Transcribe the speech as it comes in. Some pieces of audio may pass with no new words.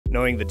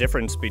Knowing the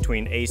difference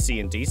between AC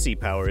and DC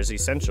power is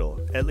essential,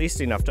 at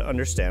least enough to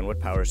understand what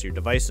powers your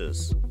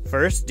devices.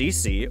 First,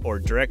 DC, or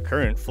direct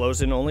current,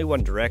 flows in only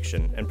one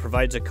direction and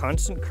provides a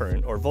constant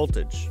current or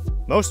voltage.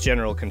 Most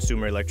general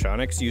consumer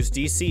electronics use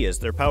DC as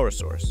their power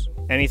source.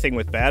 Anything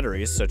with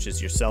batteries, such as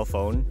your cell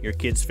phone, your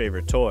kid's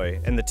favorite toy,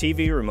 and the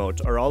TV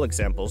remote are all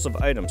examples of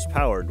items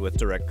powered with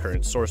direct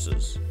current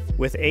sources.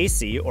 With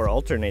AC, or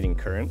alternating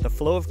current, the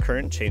flow of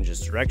current changes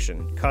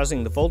direction,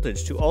 causing the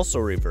voltage to also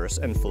reverse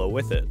and flow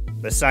with it.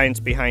 The science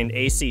behind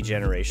AC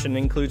generation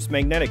includes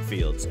magnetic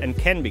fields and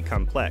can be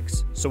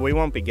complex, so we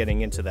won't be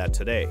getting into that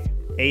today.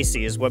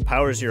 AC is what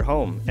powers your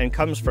home and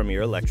comes from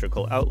your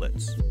electrical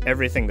outlets.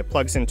 Everything that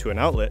plugs into an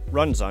outlet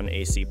runs on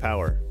AC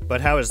power. But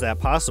how is that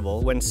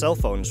possible when cell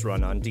phones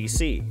run on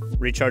DC?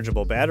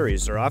 Rechargeable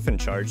batteries are often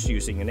charged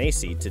using an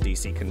AC to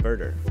DC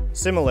converter.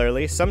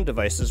 Similarly, some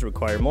devices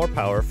require more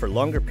power for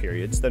longer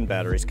periods than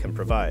batteries can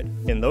provide.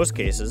 In those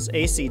cases,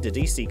 AC to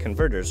DC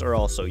converters are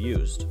also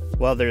used.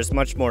 While there's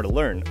much more to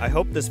learn, I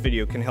hope this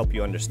video can help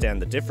you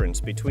understand the difference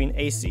between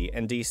AC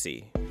and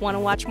DC. Want to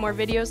watch more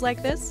videos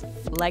like this?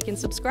 Like and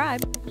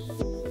subscribe.